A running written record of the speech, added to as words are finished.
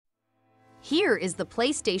Here is the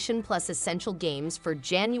PlayStation Plus Essential Games for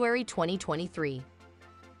January 2023.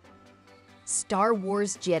 Star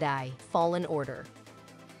Wars Jedi: Fallen Order.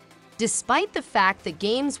 Despite the fact that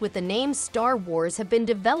games with the name Star Wars have been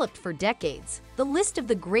developed for decades, the list of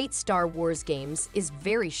the great Star Wars games is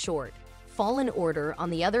very short. Fallen Order, on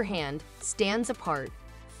the other hand, stands apart.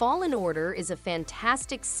 Fallen Order is a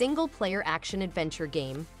fantastic single-player action-adventure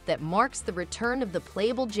game that marks the return of the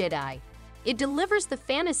playable Jedi. It delivers the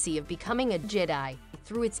fantasy of becoming a Jedi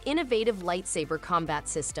through its innovative lightsaber combat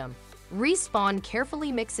system. Respawn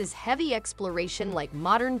carefully mixes heavy exploration like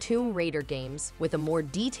modern Tomb Raider games with a more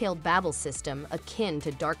detailed battle system akin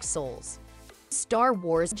to Dark Souls. Star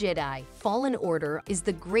Wars Jedi: Fallen Order is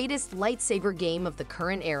the greatest lightsaber game of the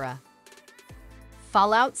current era.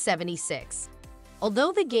 Fallout 76.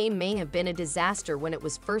 Although the game may have been a disaster when it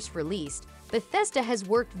was first released, Bethesda has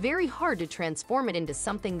worked very hard to transform it into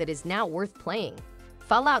something that is now worth playing.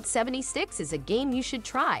 Fallout 76 is a game you should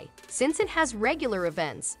try, since it has regular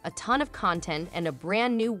events, a ton of content, and a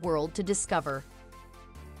brand new world to discover.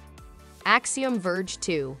 Axiom Verge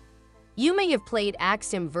 2. You may have played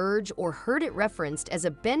Axiom Verge or heard it referenced as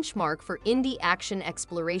a benchmark for indie action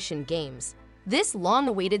exploration games. This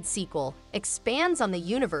long-awaited sequel expands on the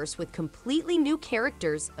universe with completely new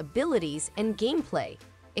characters, abilities, and gameplay.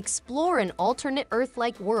 Explore an alternate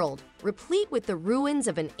Earth-like world, replete with the ruins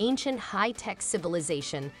of an ancient high-tech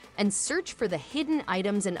civilization, and search for the hidden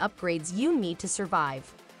items and upgrades you need to survive.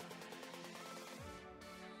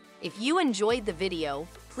 If you enjoyed the video,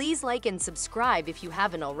 please like and subscribe if you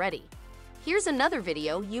haven't already. Here's another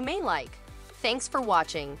video you may like. Thanks for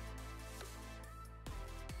watching.